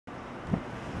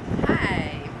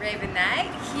Rayvin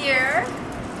Nyte here,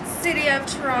 City of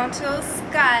Toronto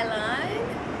skyline,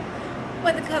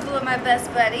 with a couple of my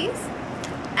best buddies,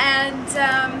 and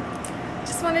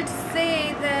just wanted to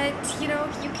say that, you know,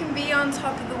 you can be on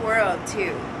top of the world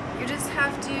too. You just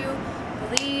have to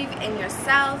believe in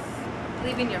yourself,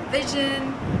 believe in your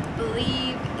vision,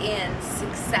 believe in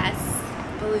success,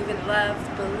 believe in love,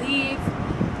 believe.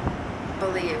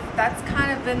 That's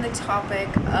kind of been the topic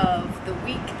of the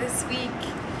week this week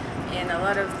in a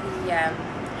lot of the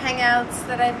hangouts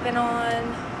that I've been on,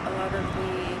 a lot of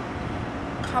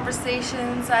the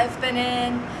conversations I've been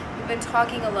in. We've been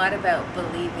talking a lot about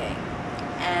believing,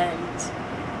 and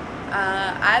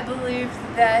I believe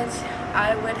that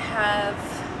I would have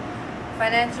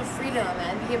financial freedom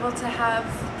and be able to have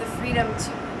the freedom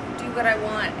to do what I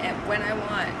want and when I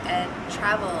want and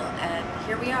travel, and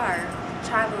here we are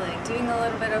traveling, doing a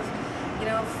little bit of, you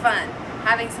know, fun,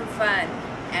 having some fun.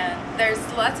 And there's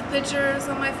lots of pictures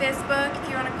on my Facebook if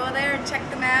you want to go there and check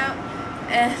them out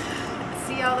and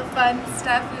see all the fun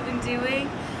stuff we've been doing.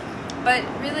 But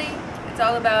really, it's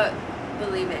all about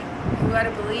believing. You got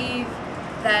to believe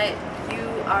that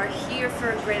you are here for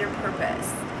a greater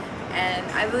purpose. And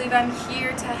I believe I'm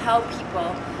here to help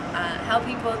people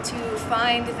to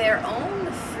find their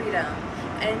own freedom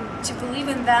and to believe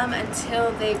in them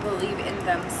until they believe in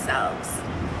themselves.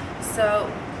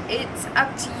 So it's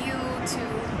up to you to,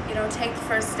 you know, take the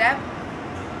first step.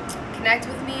 Connect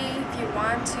with me if you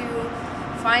want to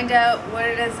find out what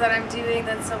it is that I'm doing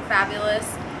that's so fabulous.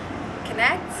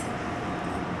 Connect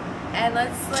and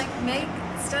let's make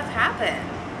stuff happen.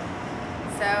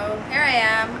 So here I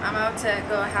am. I'm out to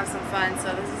go have some fun,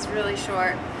 so this is really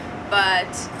short.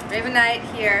 But Rayvin Nyte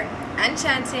here,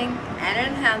 enchanting and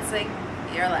enhancing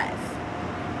your life.